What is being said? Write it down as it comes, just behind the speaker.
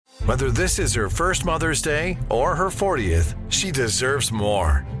Whether this is her first Mother's Day or her 40th, she deserves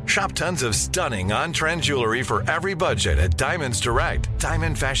more. Shop tons of stunning on-trend jewelry for every budget at Diamonds Direct.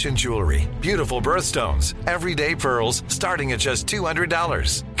 Diamond fashion jewelry, beautiful birthstones, everyday pearls starting at just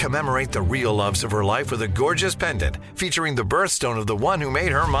 $200. Commemorate the real loves of her life with a gorgeous pendant featuring the birthstone of the one who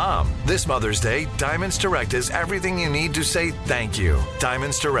made her mom. This Mother's Day, Diamonds Direct is everything you need to say thank you.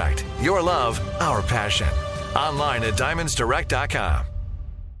 Diamonds Direct. Your love, our passion. Online at diamondsdirect.com.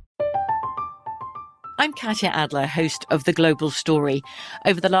 I'm Katya Adler, host of The Global Story.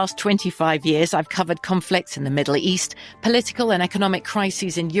 Over the last 25 years, I've covered conflicts in the Middle East, political and economic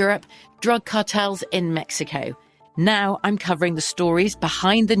crises in Europe, drug cartels in Mexico. Now I'm covering the stories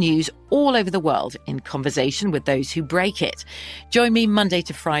behind the news all over the world in conversation with those who break it. Join me Monday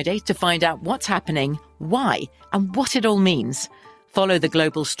to Friday to find out what's happening, why, and what it all means. Follow The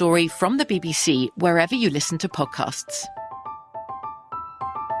Global Story from the BBC wherever you listen to podcasts.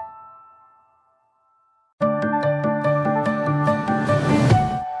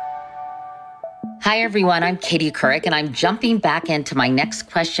 Hi, everyone. I'm Katie Couric, and I'm jumping back into my next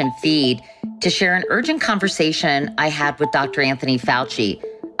question feed to share an urgent conversation I had with Dr. Anthony Fauci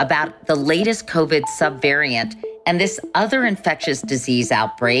about the latest COVID subvariant and this other infectious disease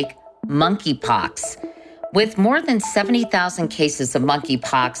outbreak, monkeypox. With more than 70,000 cases of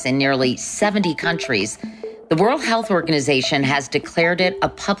monkeypox in nearly 70 countries, the World Health Organization has declared it a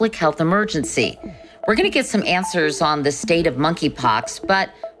public health emergency. We're going to get some answers on the state of monkeypox,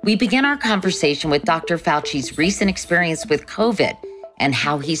 but we begin our conversation with Dr. Fauci's recent experience with COVID and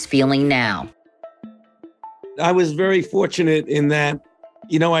how he's feeling now. I was very fortunate in that,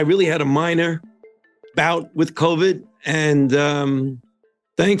 I really had a minor bout with COVID, and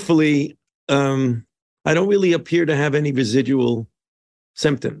thankfully, I don't really appear to have any residual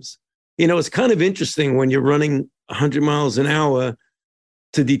symptoms. It's kind of interesting when you're running 100 miles an hour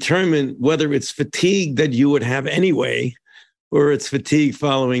to determine whether it's fatigue that you would have anyway, or it's fatigue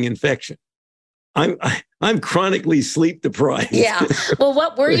following infection. I'm chronically sleep deprived. Yeah. Well,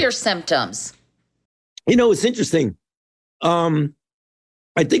 what were your symptoms? It's interesting. I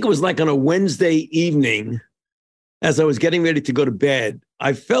think it was like on a Wednesday evening, as I was getting ready to go to bed,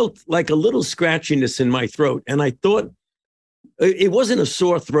 I felt like a little scratchiness in my throat. And I thought it wasn't a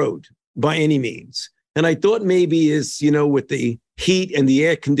sore throat by any means. And I thought maybe with the heat and the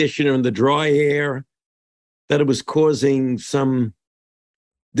air conditioner and the dry air, that it was causing some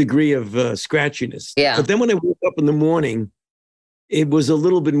degree of scratchiness. Yeah. But then when I woke up in the morning, it was a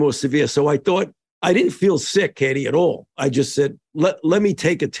little bit more severe. So I thought, I didn't feel sick, Katie, at all. I just said, let me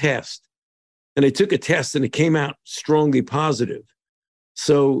take a test. And I took a test and it came out strongly positive.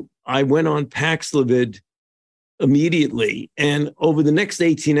 So I went on Paxlovid immediately. And over the next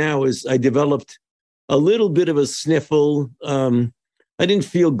 18 hours, I developed a little bit of a sniffle. I didn't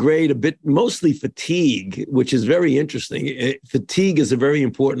feel great, a bit, mostly fatigue, which is very interesting. Fatigue is a very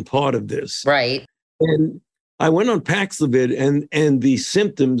important part of this. Right. And I went on Paxlovid and the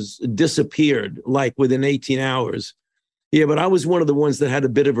symptoms disappeared like within 18 hours. Yeah, but I was one of the ones that had a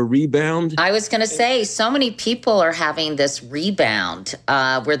bit of a rebound. I was going to say, so many people are having this rebound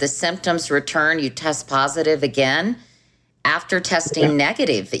where the symptoms return, you test positive again after testing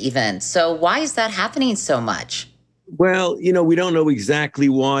negative even. So why is that happening so much? Well, we don't know exactly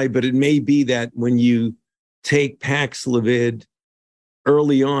why, but it may be that when you take Paxlovid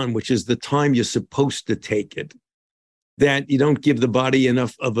early on, which is the time you're supposed to take it, that you don't give the body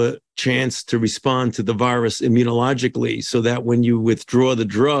enough of a chance to respond to the virus immunologically, so that when you withdraw the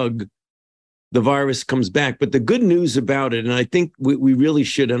drug, the virus comes back. But the good news about it, and I think we really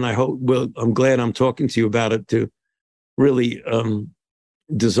should, and I hope, I'm glad I'm talking to you about it to really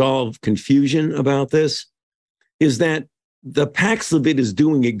dissolve confusion about this, is that the Paxlovid is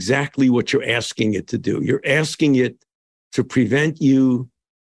doing exactly what you're asking it to do. You're asking it to prevent you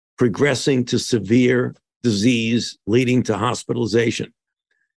progressing to severe disease leading to hospitalization.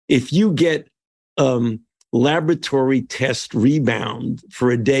 If you get laboratory test rebound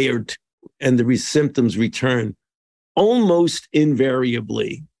for a day or two and the symptoms return, almost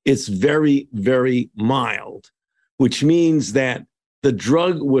invariably, it's very, very mild, which means that the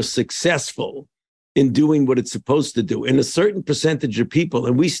drug was successful in doing what it's supposed to do in a certain percentage of people.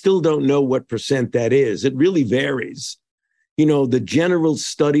 And we still don't know what percent that is. It really varies. The general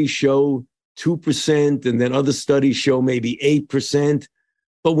studies show 2%, and then other studies show maybe 8%.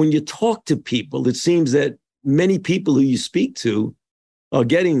 But when you talk to people, it seems that many people who you speak to are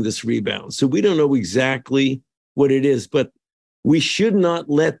getting this rebound. So we don't know exactly what it is, but we should not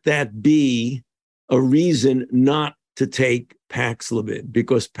let that be a reason not to take Paxlovid,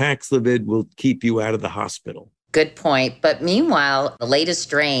 because Paxlovid will keep you out of the hospital. Good point. But meanwhile, the latest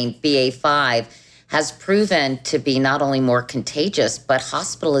strain, BA.5, has proven to be not only more contagious, but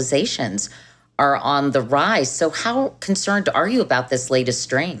hospitalizations are on the rise. So how concerned are you about this latest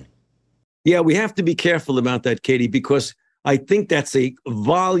strain? Yeah, we have to be careful about that, Katie, because I think that's a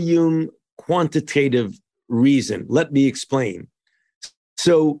volume quantitative reason. Let me explain.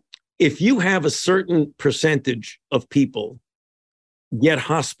 So if you have a certain percentage of people get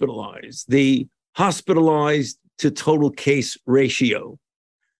hospitalized, the hospitalized to total case ratio,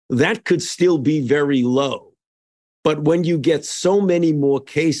 that could still be very low. But when you get so many more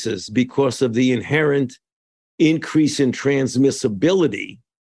cases because of the inherent increase in transmissibility,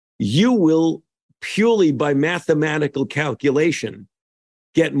 you will purely by mathematical calculation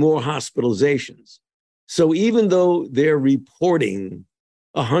get more hospitalizations. So even though they're reporting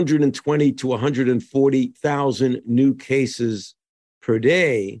 120 to 140,000 new cases per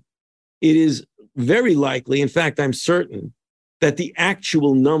day, it is very likely, in fact, I'm certain, that the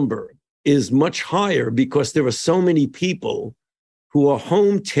actual number is much higher because there are so many people who are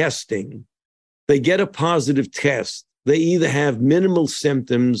home testing. They get a positive test. They either have minimal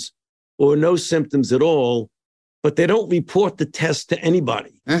symptoms or no symptoms at all, but they don't report the test to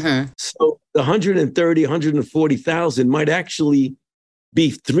anybody. Mm-hmm. So the 130, 140,000 might actually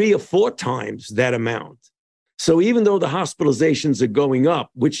be 3 or 4 times that amount. So even though the hospitalizations are going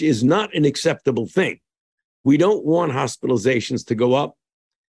up, which is not an acceptable thing, we don't want hospitalizations to go up,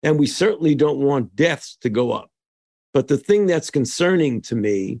 and we certainly don't want deaths to go up. But the thing that's concerning to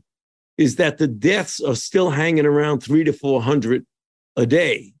me is that the deaths are still hanging around 300 to 400 a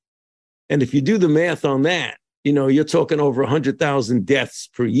day. And if you do the math on that, you're talking over 100,000 deaths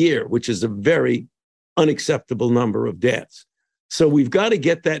per year, which is a very unacceptable number of deaths. So we've got to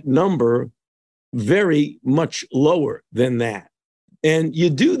get that number very much lower than that. And you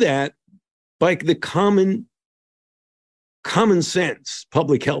do that by the common sense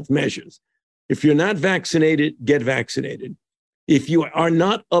public health measures. If you're not vaccinated, get vaccinated. If you are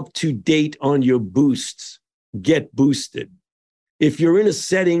not up to date on your boosts, get boosted. If you're in a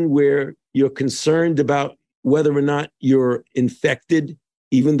setting where you're concerned about whether or not you're infected,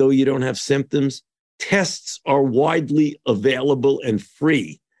 even though you don't have symptoms, tests are widely available and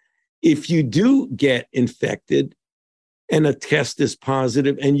free. If you do get infected and a test is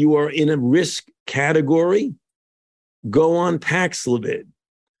positive and you are in a risk category, go on Paxlovid.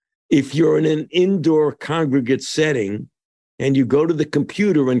 If you're in an indoor congregate setting and you go to the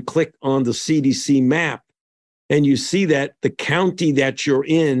computer and click on the CDC map and you see that the county that you're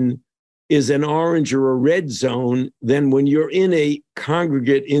in is an orange or a red zone, then when you're in a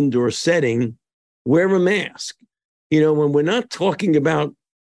congregate indoor setting, wear a mask. When we're not talking about,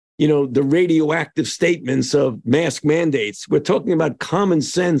 the radioactive statements of mask mandates, we're talking about common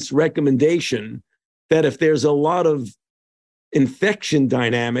sense recommendation that if there's a lot of infection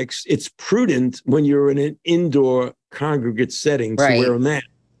dynamics, it's prudent when you're in an indoor congregate setting to wear a mask.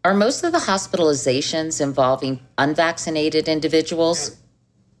 Are most of the hospitalizations involving unvaccinated individuals?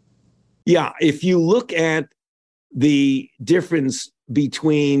 Yeah, if you look at the difference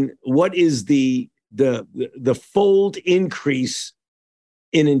between what is the fold increase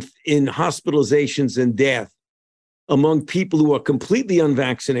in hospitalizations and death among people who are completely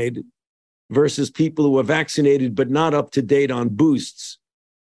unvaccinated versus people who are vaccinated but not up to date on boosts,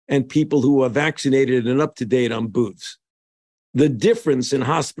 and people who are vaccinated and up to date on boosts, the difference in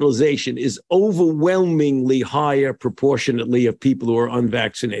hospitalization is overwhelmingly higher proportionately of people who are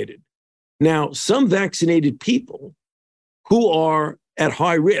unvaccinated. Now, some vaccinated people who are at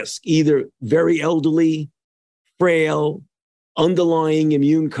high risk, either very elderly, frail, underlying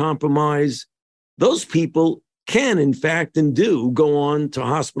immune compromise, those people can, in fact, and do go on to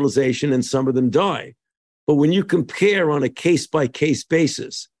hospitalization, and some of them die. But when you compare on a case-by-case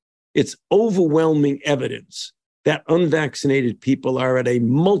basis, it's overwhelming evidence that unvaccinated people are at a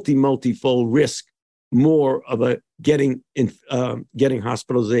multifold risk more of getting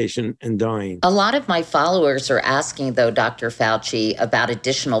hospitalization and dying. A lot of my followers are asking, though, Dr. Fauci, about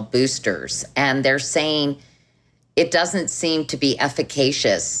additional boosters, and they're saying it doesn't seem to be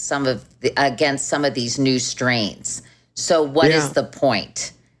efficacious against some of these new strains. So what is the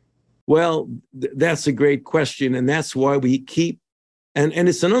point? Well, that's a great question, and that's why we keep, and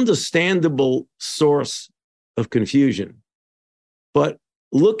it's an understandable source of confusion. But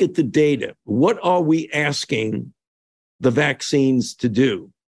look at the data. What are we asking the vaccines to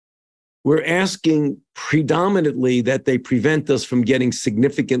do? We're asking predominantly that they prevent us from getting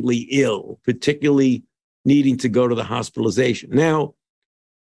significantly ill, particularly needing to go to the hospitalization. Now,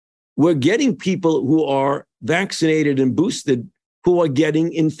 we're getting people who are vaccinated and boosted who are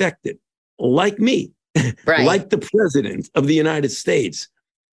getting infected, like me. Right. like the president of the United States.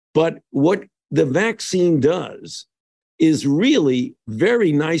 But what the vaccine does is really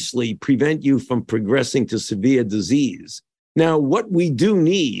very nicely prevent you from progressing to severe disease. Now, what we do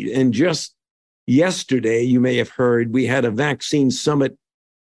need, and just yesterday, you may have heard, we had a vaccine summit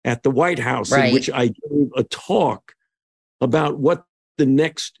at the White House, Right. in which I gave a talk about what the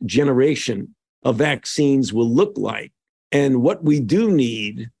next generation of vaccines will look like. And what we do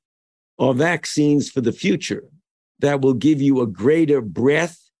need are vaccines for the future that will give you a greater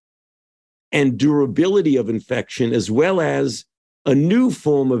breadth and durability of infection, as well as a new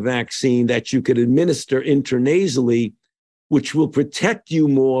form of vaccine that you could administer intranasally, which will protect you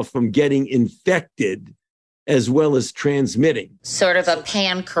more from getting infected as well as transmitting. Sort of a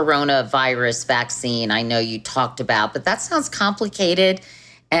pan-coronavirus vaccine I know you talked about, but that sounds complicated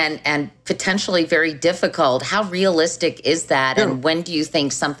and potentially very difficult. How realistic is that? Yeah. And when do you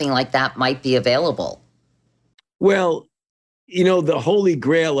think something like that might be available? Well, you know, the holy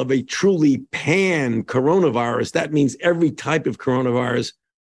grail of a truly pan-coronavirus, that means every type of coronavirus.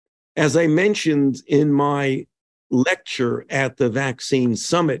 As I mentioned in my lecture at the Vaccine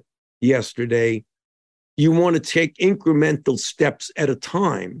Summit yesterday, you want to take incremental steps at a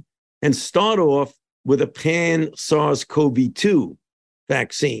time and start off with a pan-SARS-CoV-2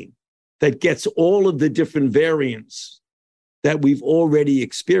 vaccine that gets all of the different variants that we've already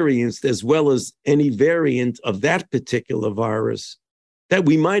experienced, as well as any variant of that particular virus that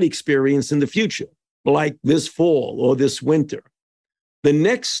we might experience in the future, like this fall or this winter. The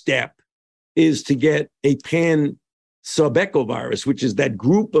next step is to get a pan-sarbecovirus, which is that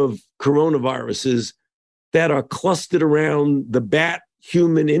group of coronaviruses that are clustered around the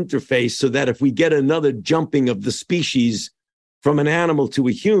bat-human interface, so that if we get another jumping of the species from an animal to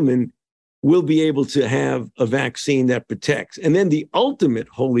a human, we'll be able to have a vaccine that protects. And then the ultimate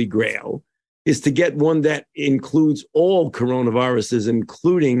holy grail is to get one that includes all coronaviruses,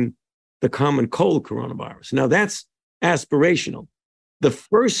 including the common cold coronavirus. Now, that's aspirational. The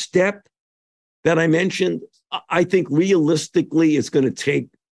first step that I mentioned, I think realistically it's going to take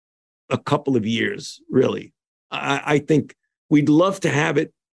a couple of years, really. I think we'd love to have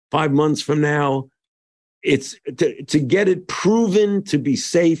it 5 months from now. It's to get it proven to be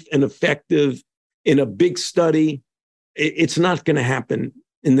safe and effective in a big study. It's not going to happen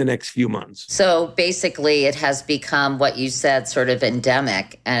in the next few months. So basically, it has become what you said, sort of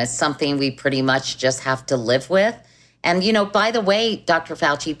endemic, and it's something we pretty much just have to live with. And, you know, by the way, Dr.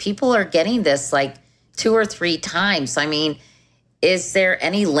 Fauci, people are getting this like 2 or 3 times. I mean, is there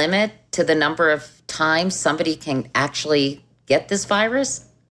any limit to the number of times somebody can actually get this virus?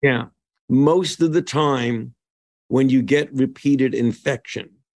 Yeah. Most of the time, when you get repeated infection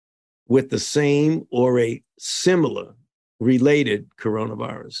with the same or a similar related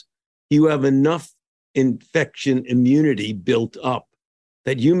coronavirus, you have enough infection immunity built up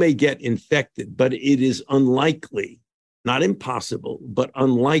that you may get infected, but it is unlikely, not impossible, but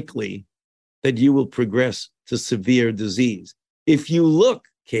unlikely that you will progress to severe disease. If you look,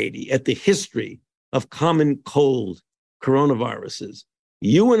 Katie, at the history of common cold coronaviruses,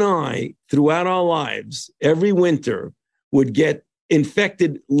 you and I, throughout our lives, every winter would get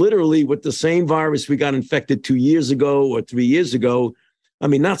infected literally with the same virus we got infected 2 years ago or 3 years ago. I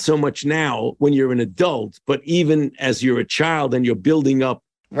mean, not so much now when you're an adult, but even as you're a child and you're building up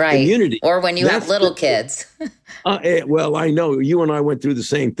immunity. Or when you have little kids. Well, I know you and I went through the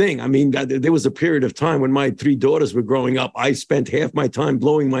same thing. I mean, there was a period of time when my 3 daughters were growing up. I spent half my time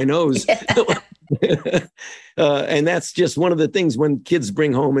blowing my nose. And that's just one of the things when kids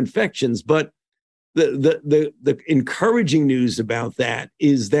bring home infections. But the encouraging news about that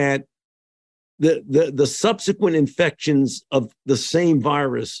is that the subsequent infections of the same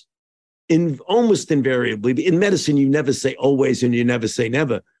virus, almost invariably, in medicine, you never say always and you never say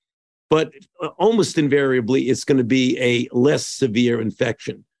never, but almost invariably, it's going to be a less severe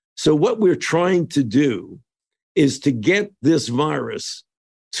infection. So what we're trying to do is to get this virus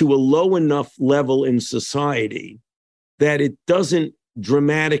to a low enough level in society that it doesn't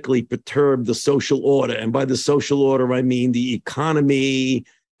dramatically perturb the social order. And by the social order, I mean the economy,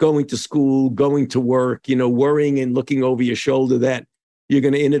 going to school, going to work, worrying and looking over your shoulder that you're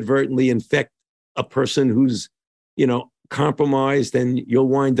going to inadvertently infect a person who's, compromised, and you'll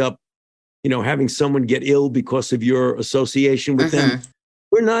wind up, having someone get ill because of your association with them.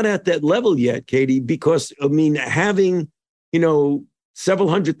 We're not at that level yet, Katie, because, having, several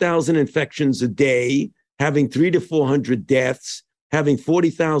 100,000 infections a day, having 300 to 400 deaths, having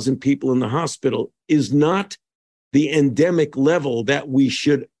 40,000 people in the hospital is not the endemic level that we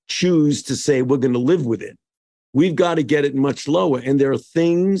should choose to say we're going to live with it. We've got to get it much lower. And there are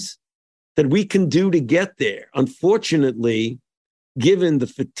things that we can do to get there. Unfortunately, given the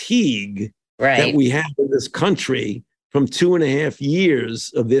fatigue that we have in this country from 2.5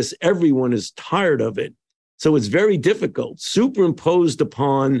 years of this, everyone is tired of it. So it's very difficult, superimposed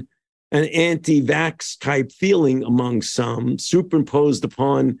upon an anti-vax type feeling among some, superimposed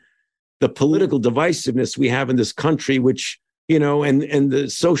upon the political divisiveness we have in this country, which, and the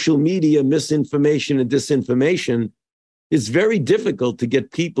social media misinformation and disinformation. It's very difficult to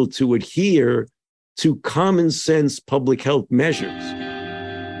get people to adhere to common sense public health measures.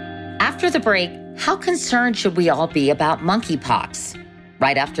 After the break, how concerned should we all be about monkeypox?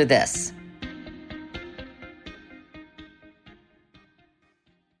 Right after this.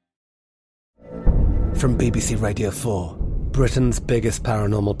 From BBC Radio 4, Britain's biggest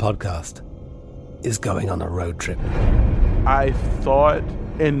paranormal podcast is going on a road trip. I thought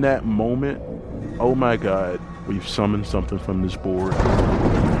in that moment, oh my God, we've summoned something from this board.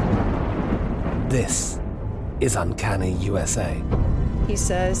 This is Uncanny USA. He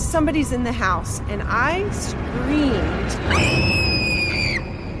says, somebody's in the house, and I screamed.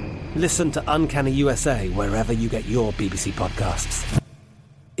 Listen to Uncanny USA wherever you get your BBC podcasts,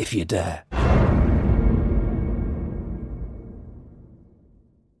 if you dare.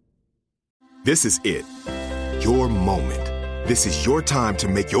 This is it. Your moment. This is your time to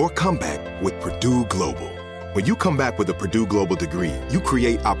make your comeback with Purdue Global. When you come back with a Purdue Global degree, you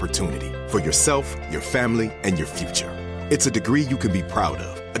create opportunity for yourself, your family, and your future. It's a degree you can be proud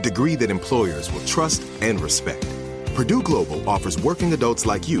of, a degree that employers will trust and respect. Purdue Global offers working adults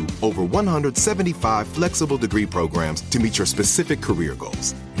like you over 175 flexible degree programs to meet your specific career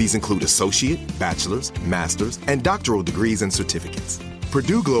goals. These include associate, bachelor's, master's, and doctoral degrees and certificates.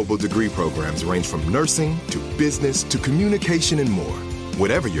 Purdue Global degree programs range from nursing to business to communication and more.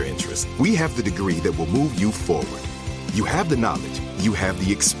 Whatever your interest, we have the degree that will move you forward. You have the knowledge, you have the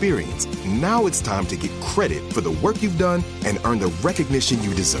experience. Now it's time to get credit for the work you've done and earn the recognition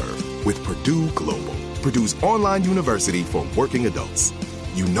you deserve with Purdue Global, Purdue's online university for working adults.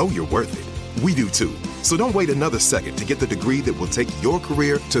 You know you're worth it. We do too. So don't wait another second to get the degree that will take your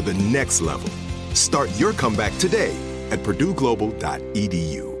career to the next level. Start your comeback today at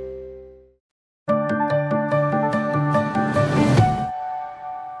purdueglobal.edu.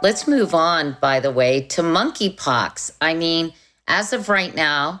 Let's move on, by the way, to monkeypox. I mean, as of right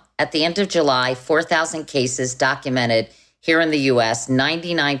now, at the end of July, 4,000 cases documented here in the U.S.,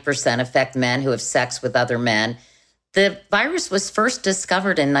 99% affect men who have sex with other men. The virus was first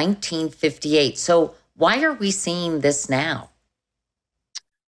discovered in 1958. So why are we seeing this now?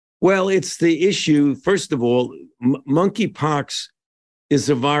 Well, it's the issue. First of all, monkeypox is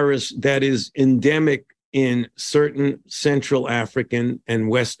a virus that is endemic in certain Central African and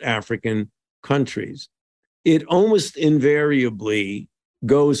West African countries. It almost invariably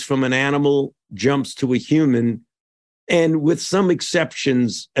goes from an animal, jumps to a human, and with some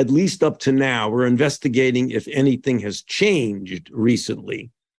exceptions, at least up to now, we're investigating if anything has changed recently.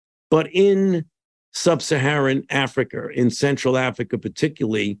 But in sub-Saharan Africa, in Central Africa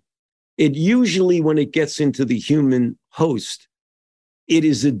particularly, it usually, when it gets into the human host, it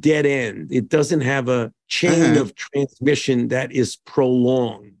is a dead end. It doesn't have a chain of transmission that is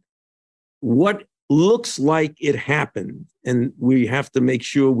prolonged. What looks like it happened, and we have to make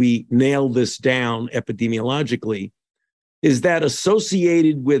sure we nail this down epidemiologically, is that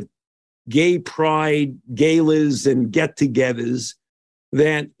associated with gay pride, galas, and get-togethers,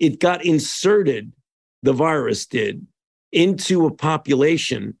 that it got inserted, the virus did, into a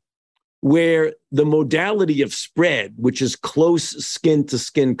population where the modality of spread, which is close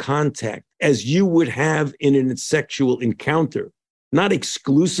skin-to-skin contact, as you would have in a sexual encounter, not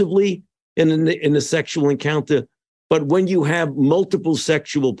exclusively in a sexual encounter, but when you have multiple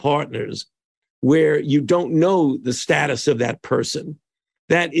sexual partners where you don't know the status of that person,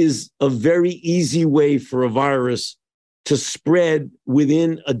 that is a very easy way for a virus to spread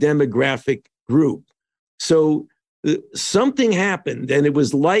within a demographic group. So something happened, and it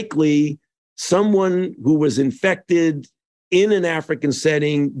was likely someone who was infected in an African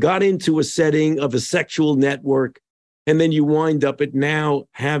setting got into a setting of a sexual network, and then you wind up at now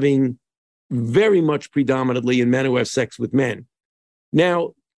having very much predominantly in men who have sex with men.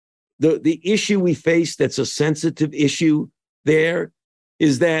 Now, the issue we face that's a sensitive issue there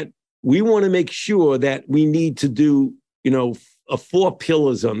is that we want to make sure that we need to do, a 4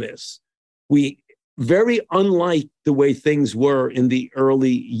 pillars on this. We very unlike the way things were in the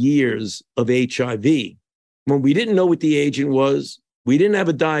early years of HIV, when we didn't know what the agent was, we didn't have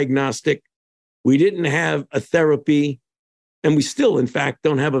a diagnostic, we didn't have a therapy, and we still, in fact,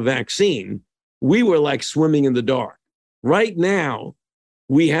 don't have a vaccine. We were like swimming in the dark. Right now,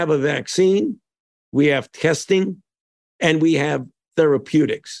 We have a vaccine, we have testing, and we have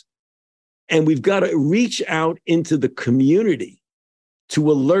therapeutics. And we've got to reach out into the community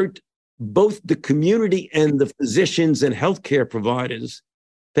to alert both the community and the physicians and healthcare providers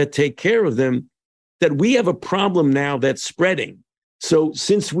that take care of them that we have a problem now that's spreading. So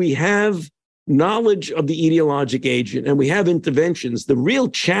since we have knowledge of the etiologic agent and we have interventions, the real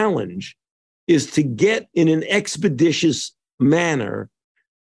challenge is to get in an expeditious manner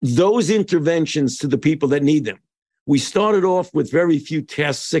those interventions to the people that need them. We started off with very few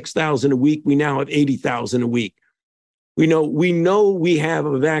tests, 6,000 a week. We now have 80,000 a week. We know we have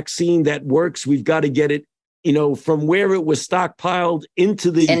a vaccine that works. We've got to get it, from where it was stockpiled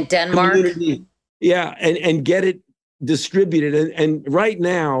into the in Denmark. Community. Yeah, and get it distributed. And right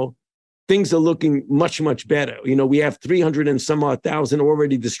now, things are looking much, much better. We have 300 and some odd thousand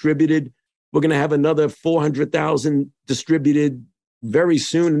already distributed. We're going to have another 400,000 distributed very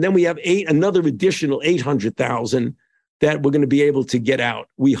soon. And then we have another additional 800,000 that we're going to be able to get out,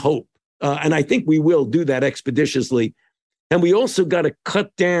 we hope. And I think we will do that expeditiously. And we also got to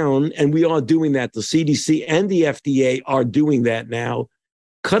cut down, and we are doing that. The CDC and the FDA are doing that now.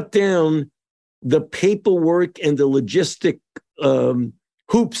 Cut down the paperwork and the logistic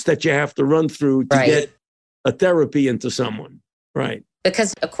hoops that you have to run through to get a therapy into someone. Right.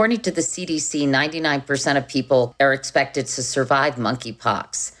 Because according to the CDC, 99% of people are expected to survive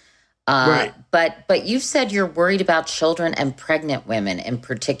monkeypox. Right. But you've said you're worried about children and pregnant women in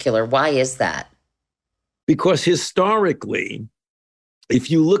particular. Why is that? Because historically, if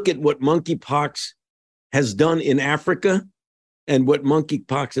you look at what monkeypox has done in Africa and what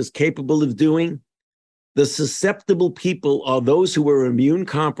monkeypox is capable of doing, the susceptible people are those who are immune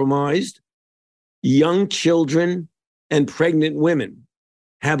compromised, young children, and pregnant women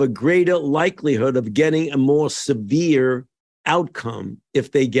have a greater likelihood of getting a more severe outcome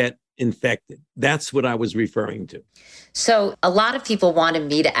if they get infected. That's what I was referring to. So a lot of people wanted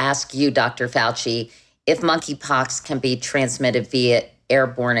me to ask you, Dr. Fauci, if monkeypox can be transmitted via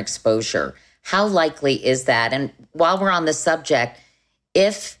airborne exposure. How likely is that? And while we're on the subject,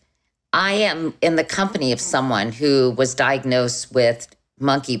 if I am in the company of someone who was diagnosed with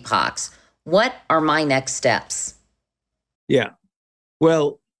monkeypox, what are my next steps? Yeah.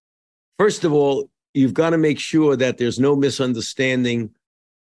 Well, first of all, you've got to make sure that there's no misunderstanding.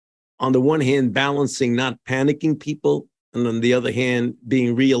 On the one hand, balancing not panicking people, and on the other hand,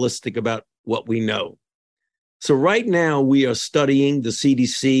 being realistic about what we know. So right now we are studying, the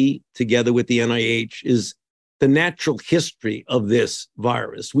CDC together with the NIH, is the natural history of this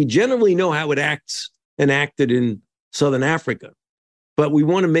virus. We generally know how it acts and acted in Southern Africa, but we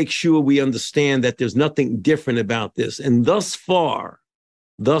want to make sure we understand that there's nothing different about this. And thus far,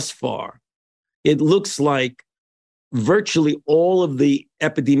 it looks like virtually all of the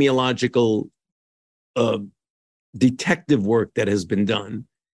epidemiological detective work that has been done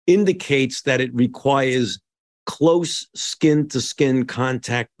indicates that it requires close skin-to-skin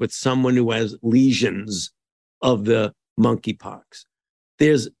contact with someone who has lesions of the monkeypox.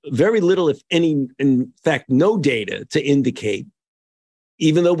 There's very little, if any, in fact, no data to indicate,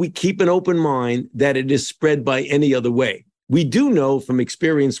 even though we keep an open mind, that it is spread by any other way. We do know from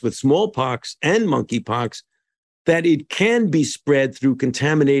experience with smallpox and monkeypox that it can be spread through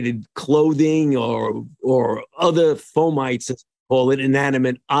contaminated clothing or other fomites, as we call it,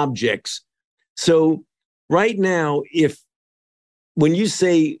 inanimate objects. So right now, when you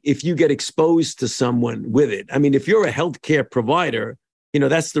say if you get exposed to someone with it, I mean, if you're a healthcare provider,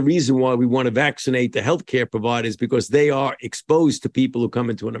 that's the reason why we want to vaccinate the healthcare providers, because they are exposed to people who come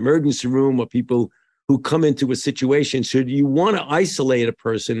into an emergency room or people who come into a situation. So you want to isolate a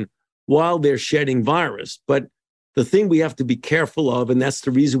person while they're shedding virus. But the thing we have to be careful of, and that's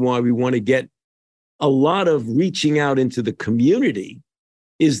the reason why we want to get a lot of reaching out into the community,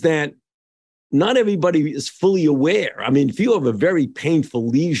 is that not everybody is fully aware. I mean, if you have a very painful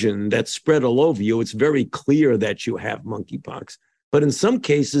lesion that's spread all over you, it's very clear that you have monkeypox. But in some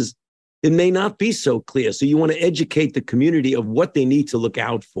cases, it may not be so clear. So you want to educate the community of what they need to look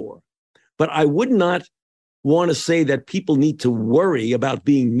out for. But I would not want to say that people need to worry about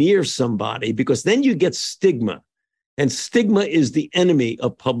being near somebody, because then you get stigma. And stigma is the enemy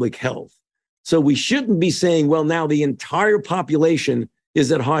of public health. So we shouldn't be saying, well, now the entire population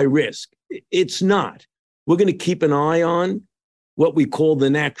is at high risk. It's not. We're going to keep an eye on what we call the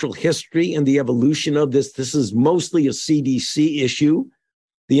natural history and the evolution of this. This is mostly a CDC issue.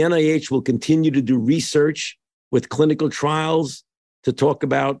 The NIH will continue to do research with clinical trials to talk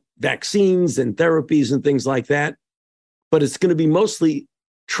about vaccines and therapies and things like that. But it's going to be mostly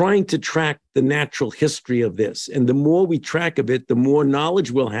trying to track the natural history of this. And the more we track of it, the more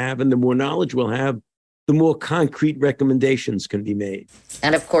knowledge we'll have. And the more knowledge we'll have, the more concrete recommendations can be made.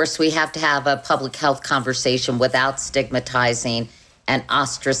 And of course, we have to have a public health conversation without stigmatizing and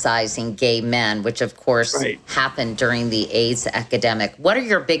ostracizing gay men, which of course happened during the AIDS epidemic. What are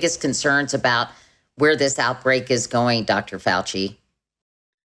your biggest concerns about where this outbreak is going, Dr. Fauci?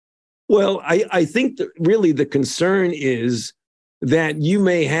 Well, I think that really the concern is that you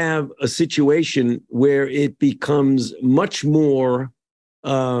may have a situation where it becomes much more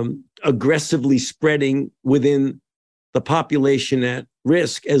aggressively spreading within the population at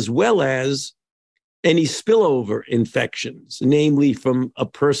risk, as well as any spillover infections, namely from a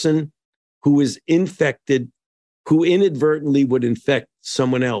person who is infected, who inadvertently would infect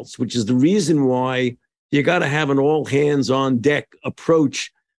someone else, which is the reason why you got to have an all hands on deck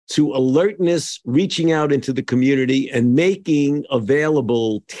approach to alertness, reaching out into the community and making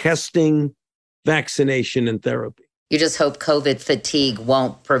available testing, vaccination, and therapy. You just hope COVID fatigue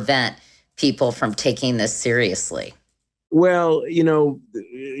won't prevent people from taking this seriously. Well, you know,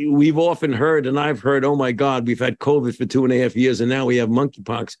 we've often heard, and I've heard, oh my God, we've had COVID for 2.5 years and now we have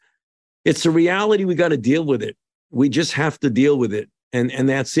monkeypox. It's a reality. We got to deal with it. We just have to deal with it. And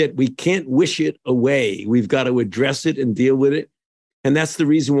that's it. We can't wish it away. We've got to address it and deal with it. And that's the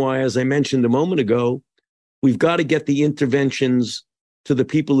reason why, as I mentioned a moment ago, we've got to get the interventions to the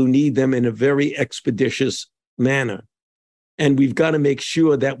people who need them in a very expeditious manner. And we've got to make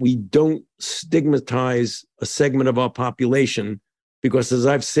sure that we don't stigmatize a segment of our population, because as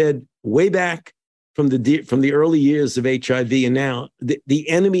I've said way back from the early years of HIV and now, the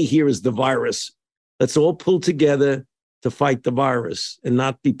enemy here is the virus. Let's all pull together to fight the virus and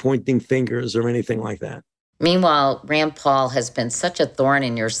not be pointing fingers or anything like that. Meanwhile, Rand Paul has been such a thorn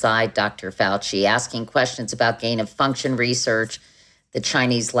in your side, Dr. Fauci, asking questions about gain-of-function research, the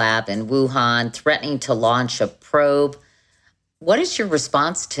Chinese lab in Wuhan, threatening to launch a probe. What is your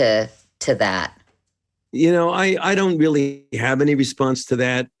response to that? You know, I don't really have any response to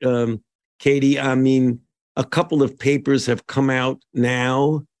that, Katie. I mean, a couple of papers have come out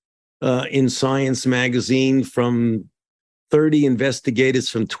now in Science magazine from 30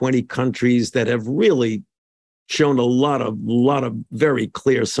 investigators from 20 countries that have really shown a lot of very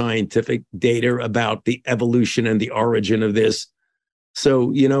clear scientific data about the evolution and the origin of this.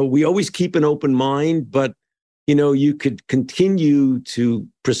 So, you know, we always keep an open mind, but, you know, you could continue to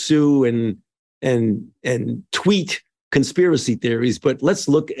pursue and tweet conspiracy theories, but let's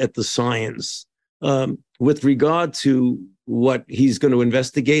look at the science. With regard to what he's going to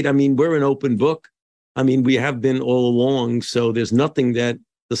investigate, I mean, we're an open book. I mean, we have been all along, so there's nothing that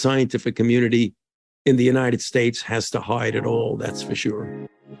the scientific community in the United States has to hide at all, that's for sure.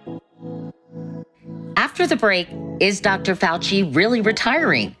 After the break, is Dr. Fauci really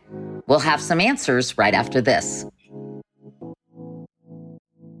retiring? We'll have some answers right after this.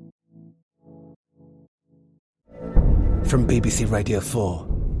 From BBC Radio 4,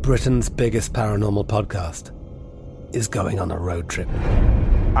 Britain's biggest paranormal podcast is going on a road trip.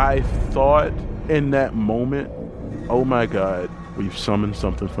 I thought in that moment, oh my God, we've summoned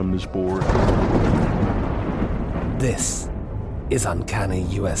something from this board. This is Uncanny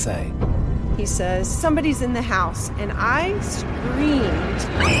USA. He says, somebody's in the house, and I screamed.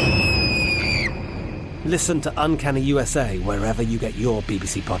 Listen to Uncanny USA wherever you get your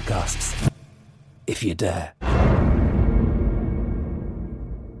BBC podcasts, if you dare.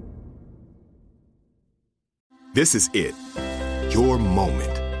 This is it. Your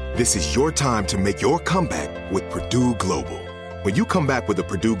moment. This is your time to make your comeback with Purdue Global. When you come back with a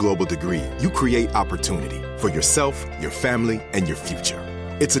Purdue Global degree, you create opportunity for yourself, your family, and your future.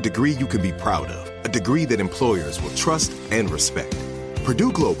 It's a degree you can be proud of, a degree that employers will trust and respect.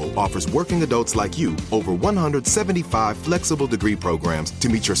 Purdue Global offers working adults like you over 175 flexible degree programs to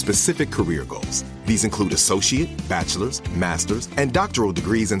meet your specific career goals. These include associate, bachelor's, master's, and doctoral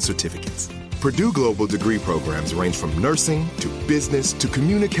degrees and certificates. Purdue Global degree programs range from nursing to business to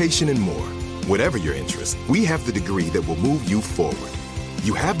communication and more. Whatever your interest, we have the degree that will move you forward.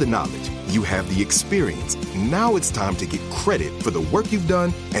 You have the knowledge, you have the experience. Now it's time to get credit for the work you've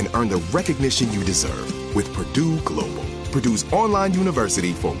done and earn the recognition you deserve with Purdue Global, Purdue's online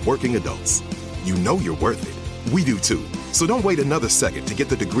university for working adults. You know you're worth it. We do too. So don't wait another second to get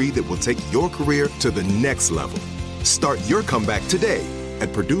the degree that will take your career to the next level. Start your comeback today at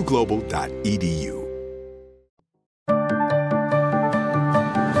purdueglobal.edu.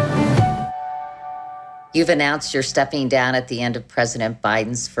 You've announced you're stepping down at the end of President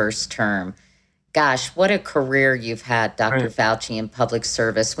Biden's first term. Gosh, what a career you've had, Dr. Fauci, in public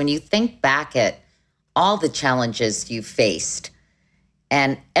service. When you think back at all the challenges you've faced,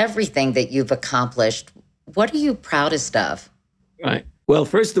 and everything that you've accomplished. What are you proudest of? Right. Well,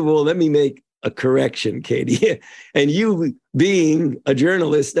 first of all, let me make a correction, Katie. And you, being a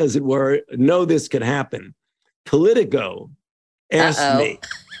journalist, as it were, know this could happen. Politico asked me.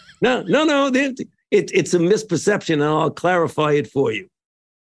 No. It's a misperception, and I'll clarify it for you.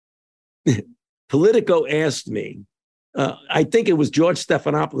 Politico asked me, I think it was George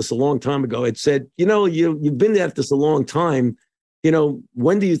Stephanopoulos a long time ago. It said, you've been at this a long time.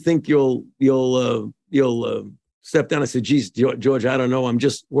 When do you think you'll step down? I said, geez, George, I don't know. I'm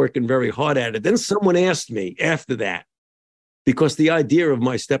just working very hard at it. Then someone asked me after that, because the idea of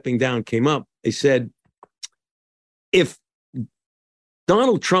my stepping down came up. They said, if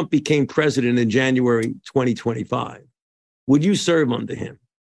Donald Trump became president in January 2025, would you serve under him?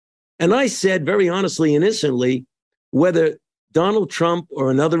 And I said, very honestly, innocently, whether Donald Trump or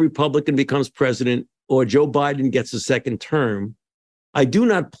another Republican becomes president or Joe Biden gets a second term, I do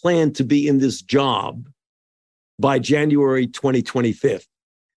not plan to be in this job by January 2025.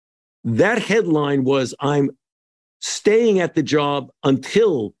 That headline was, I'm staying at the job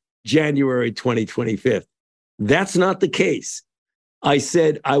until January 2025. That's not the case. I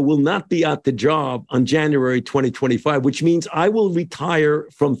said, I will not be at the job on January 2025, which means I will retire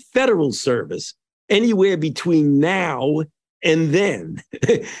from federal service anywhere between now and then.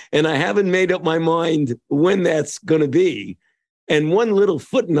 And I haven't made up my mind when that's going to be. And one little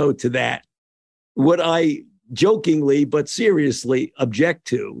footnote to that, what I jokingly but seriously object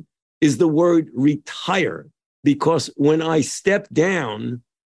to is the word retire, because when I step down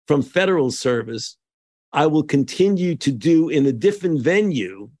from federal service, I will continue to do in a different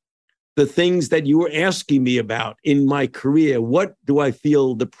venue the things that you were asking me about in my career. What do I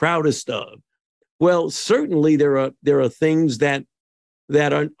feel the proudest of? Well, certainly there are things that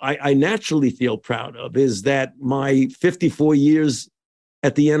I naturally feel proud of, is that my 54 years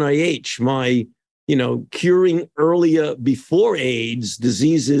at the NIH, my curing earlier before AIDS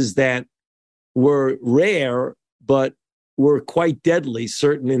diseases that were rare, but were quite deadly,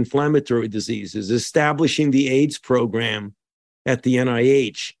 certain inflammatory diseases, establishing the AIDS program at the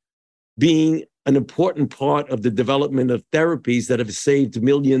NIH, being an important part of the development of therapies that have saved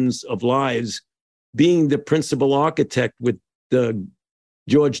millions of lives, being the principal architect with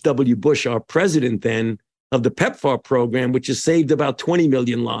George W. Bush, our president then, of the PEPFAR program, which has saved about 20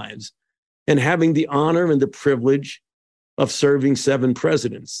 million lives, and having the honor and the privilege of serving 7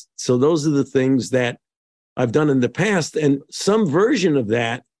 presidents. So those are the things that I've done in the past, and some version of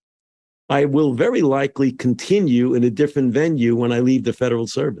that I will very likely continue in a different venue when I leave the federal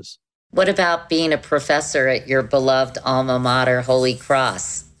service. What about being a professor at your beloved alma mater, Holy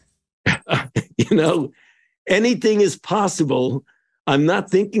Cross? Anything is possible. I'm not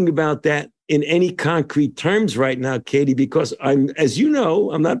thinking about that in any concrete terms right now, Katie, because as you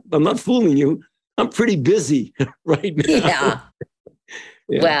know, I'm not fooling you. I'm pretty busy right now.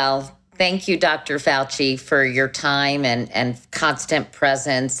 Yeah. Well, thank you, Dr. Fauci, for your time and constant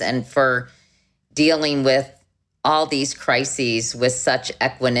presence, and for dealing with all these crises with such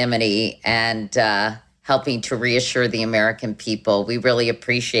equanimity and helping to reassure the American people. We really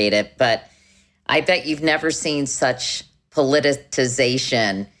appreciate it. But I bet you've never seen such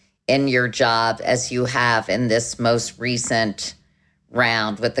politicization in your job as you have in this most recent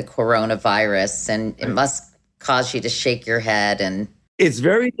round with the coronavirus. And it must cause you to shake your head. And it's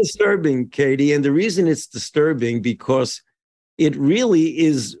very disturbing, Katie. And the reason it's disturbing, because it really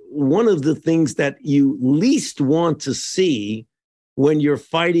is one of the things that you least want to see when you're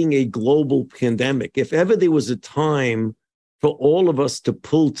fighting a global pandemic. If ever there was a time for all of us to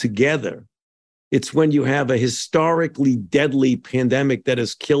pull together, it's when you have a historically deadly pandemic that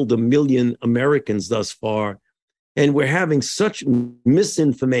has killed 1 million Americans thus far. And we're having such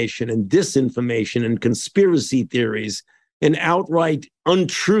misinformation and disinformation and conspiracy theories and outright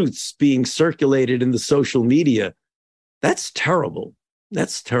untruths being circulated in the social media. That's terrible.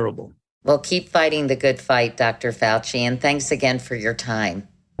 That's terrible. Well, keep fighting the good fight, Dr. Fauci, and thanks again for your time.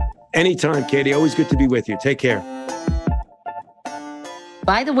 Anytime, Katie. Always good to be with you. Take care.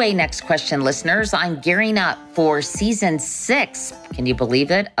 By the way, next question, listeners, I'm gearing up for season 6, can you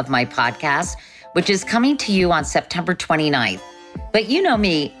believe it, of my podcast, which is coming to you on September 29th. But you know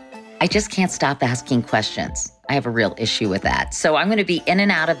me, I just can't stop asking questions. I have a real issue with that. So I'm going to be in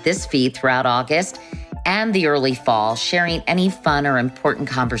and out of this feed throughout August and the early fall, sharing any fun or important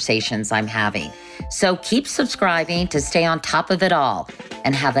conversations I'm having. So keep subscribing to stay on top of it all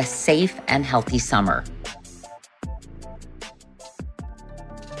and have a safe and healthy summer.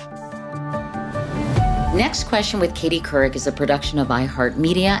 Next Question with Katie Couric is a production of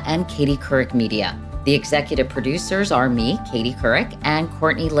iHeartMedia and Katie Couric Media. The executive producers are me, Katie Couric, and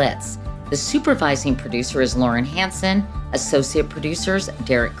Courtney Litz. The supervising producer is Lauren Hansen, associate producers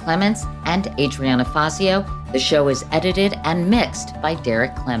Derek Clements and Adriana Fazio. The show is edited and mixed by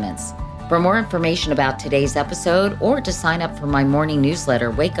Derek Clements. For more information about today's episode or to sign up for my morning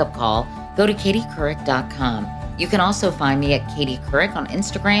newsletter, Wake Up Call, go to katiecouric.com. You can also find me at Katie Couric on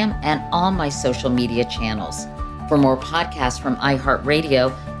Instagram and all my social media channels. For more podcasts from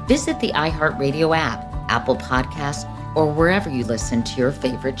iHeartRadio, visit the iHeartRadio app, Apple Podcasts, or wherever you listen to your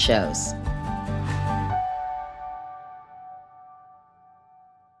favorite shows.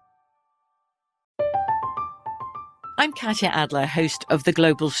 I'm Katya Adler, host of The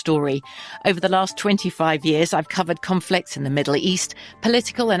Global Story. Over the last 25 years, I've covered conflicts in the Middle East,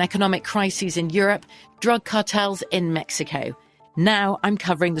 political and economic crises in Europe, drug cartels in Mexico. Now I'm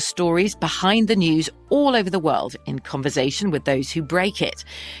covering the stories behind the news all over the world in conversation with those who break it.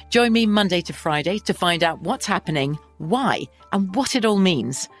 Join me Monday to Friday to find out what's happening, why, and what it all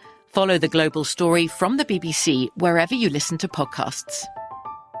means. Follow The Global Story from the BBC wherever you listen to podcasts.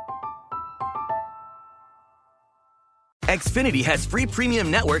 Xfinity has free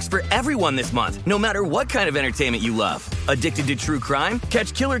premium networks for everyone this month, no matter what kind of entertainment you love. Addicted to true crime?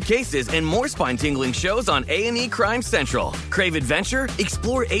 Catch killer cases and more spine-tingling shows on A&E Crime Central. Crave adventure?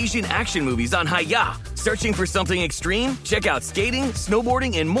 Explore Asian action movies on Hi-Ya. Searching for something extreme? Check out skating,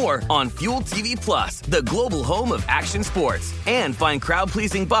 snowboarding, and more on Fuel TV Plus, the global home of action sports. And find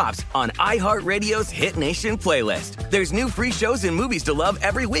crowd-pleasing bops on iHeartRadio's Hit Nation playlist. There's new free shows and movies to love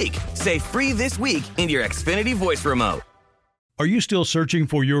every week. Say free this week in your Xfinity voice remote. Are you still searching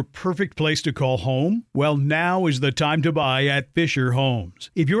for your perfect place to call home? Well, now is the time to buy at Fisher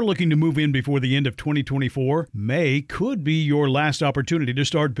Homes. If you're looking to move in before the end of 2024, May could be your last opportunity to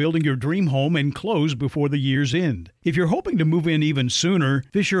start building your dream home and close before the year's end. If you're hoping to move in even sooner,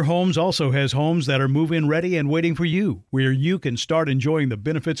 Fisher Homes also has homes that are move-in ready and waiting for you, where you can start enjoying the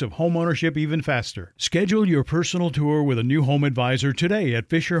benefits of homeownership even faster. Schedule your personal tour with a new home advisor today at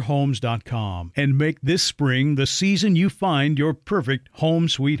FisherHomes.com and make this spring the season you find your perfect home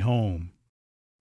sweet home.